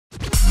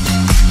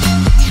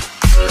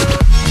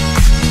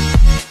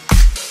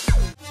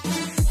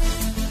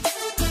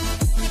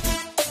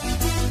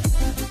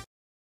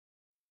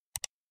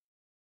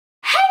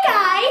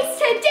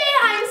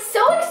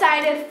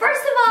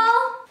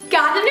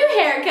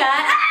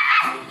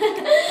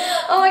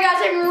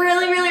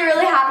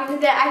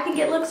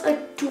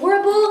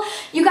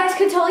You guys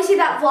could totally see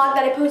that vlog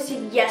that I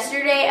posted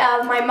yesterday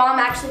of my mom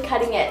actually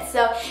cutting it.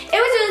 So it was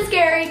really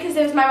scary because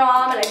it was my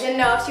mom and I didn't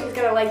know if she was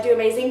gonna like do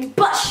amazing,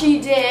 but she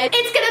did.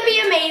 It's gonna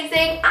be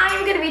amazing.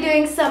 I'm gonna be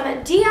doing some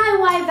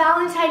DIY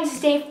Valentine's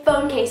Day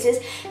phone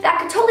cases that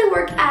could totally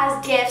work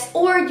as gifts,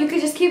 or you could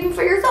just keep them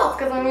for yourself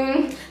because I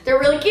mean, they're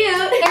really cute.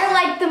 They're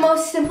like the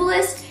most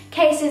simplest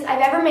cases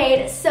I've ever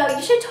made, so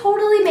you should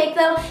totally make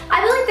them.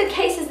 I really like the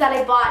cases that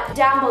I bought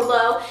down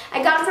below.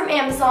 I got them from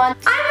Amazon.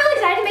 I'm really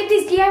excited to make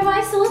these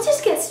DIYs, so let's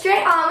just get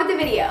straight on with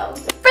the video.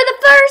 For the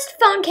first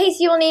phone case,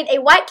 you will need a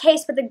white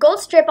case with a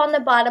gold strip on the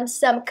bottom,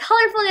 some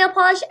colorful nail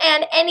polish,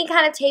 and any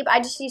kind of tape.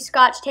 I just use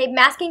Scotch tape.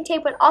 Masking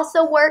tape would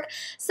also work.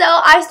 So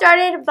I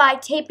started by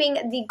taping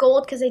the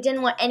gold because I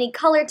didn't want any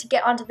color to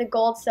get onto the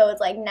gold, so it's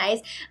like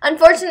nice.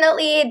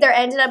 Unfortunately, there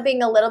ended up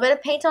being a little bit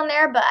of paint on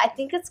there, but I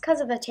think it's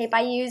because of the tape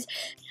I used.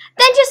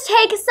 Then just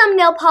take some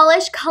nail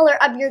polish,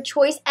 color of your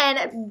choice,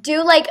 and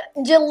do like,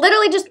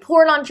 literally just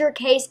pour it onto your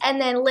case and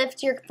then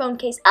lift your phone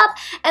case up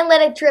and let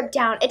it drip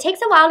down. It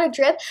takes a while to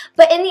drip,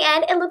 but in the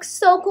end, it looks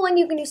so cool and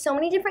you can do so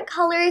many different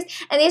colors.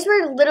 And these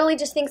were literally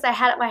just things I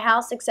had at my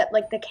house except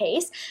like the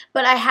case,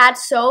 but I had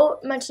so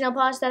much nail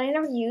polish that I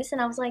never used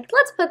and I was like,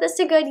 let's put this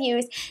to good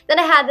use. Then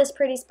I had this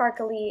pretty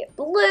sparkly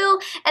blue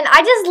and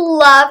I just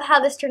love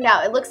how this turned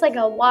out. It looks like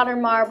a water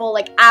marble,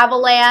 like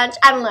avalanche.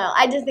 I don't know.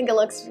 I just think it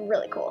looks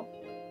really cool.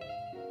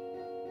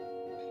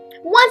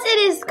 Once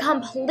it is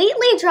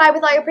completely dry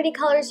with all your pretty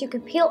colors, you can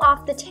peel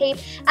off the tape.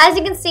 As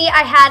you can see,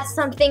 I had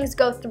some things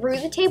go through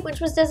the tape, which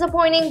was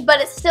disappointing,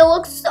 but it still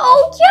looks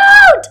so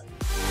cute!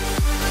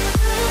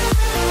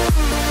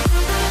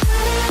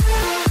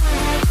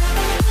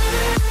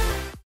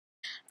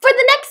 For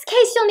the next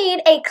case, you'll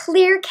need a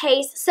clear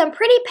case, some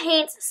pretty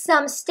paints,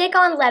 some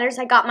stick-on letters,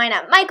 I got mine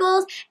at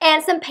Michael's,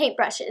 and some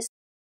paintbrushes.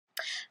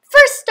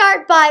 First,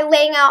 start by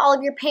laying out all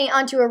of your paint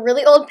onto a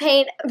really old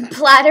paint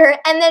platter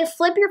and then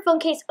flip your phone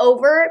case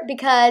over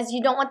because you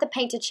don't want the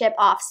paint to chip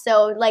off.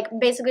 So like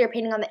basically you're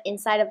painting on the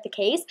inside of the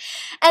case.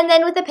 And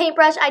then with the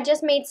paintbrush, I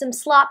just made some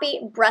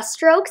sloppy brush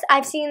strokes.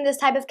 I've seen this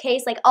type of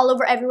case like all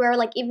over everywhere,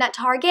 like even at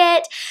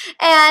Target.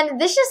 And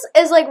this just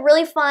is like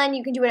really fun.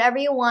 You can do whatever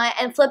you want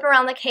and flip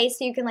around the case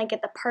so you can like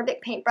get the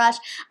perfect paintbrush.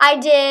 I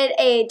did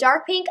a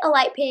dark pink, a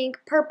light pink,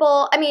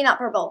 purple, I mean not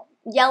purple,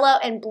 yellow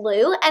and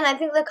blue, and I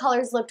think the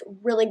colors looked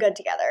really good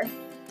together.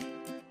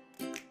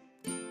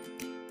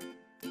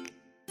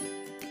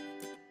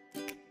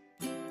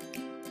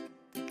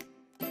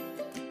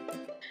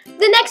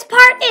 The next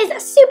part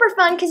is super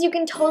fun because you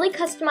can totally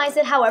customize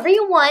it however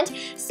you want.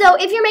 So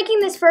if you're making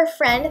this for a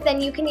friend,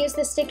 then you can use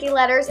the sticky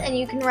letters and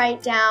you can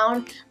write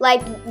down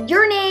like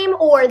your name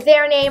or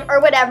their name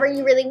or whatever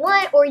you really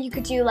want, or you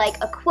could do like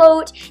a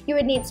quote. You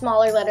would need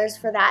smaller letters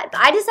for that.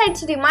 But I decided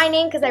to do my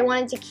name because I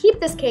wanted to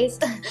keep this case.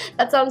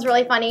 That sounds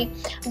really funny.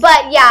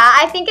 But yeah,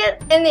 I think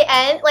in the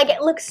end, like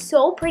it looks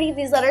so pretty.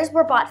 These letters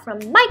were bought from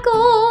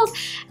Michael's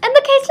and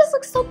the case just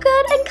looks so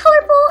good and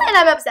colorful and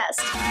I'm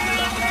obsessed.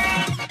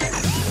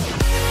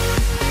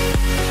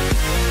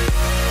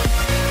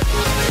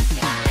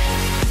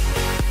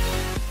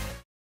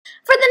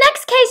 For the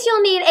next case,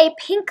 you'll need a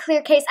pink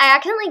clear case. I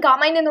accidentally got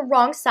mine in the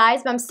wrong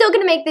size, but I'm still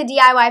going to make the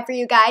DIY for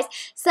you guys.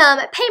 Some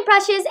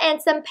paintbrushes and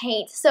some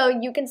paint. So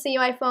you can see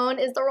my phone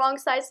is the wrong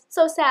size. It's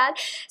so sad.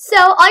 So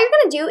all you're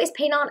going to do is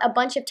paint on a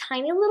bunch of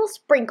tiny little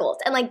sprinkles,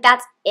 and like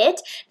that's it.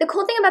 The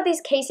cool thing about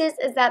these cases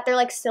is that they're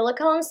like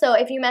silicone, so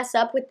if you mess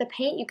up with the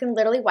paint, you can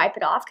literally wipe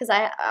it off because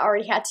I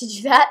already had to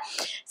do that.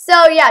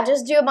 So yeah,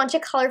 just do a bunch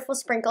of colorful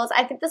sprinkles.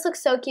 I think this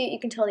looks so cute. You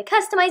can totally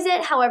customize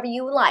it however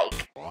you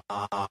like.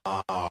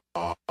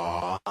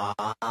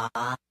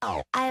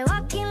 I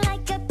walk in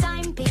like a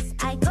timepiece.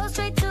 I go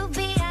straight to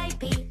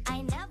VIP.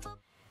 I never.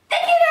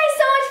 Thank you guys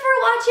so much for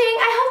watching.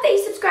 I hope that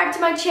you subscribe to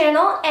my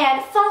channel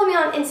and follow me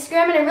on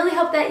Instagram, and I really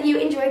hope that you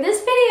enjoyed this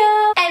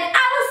video. And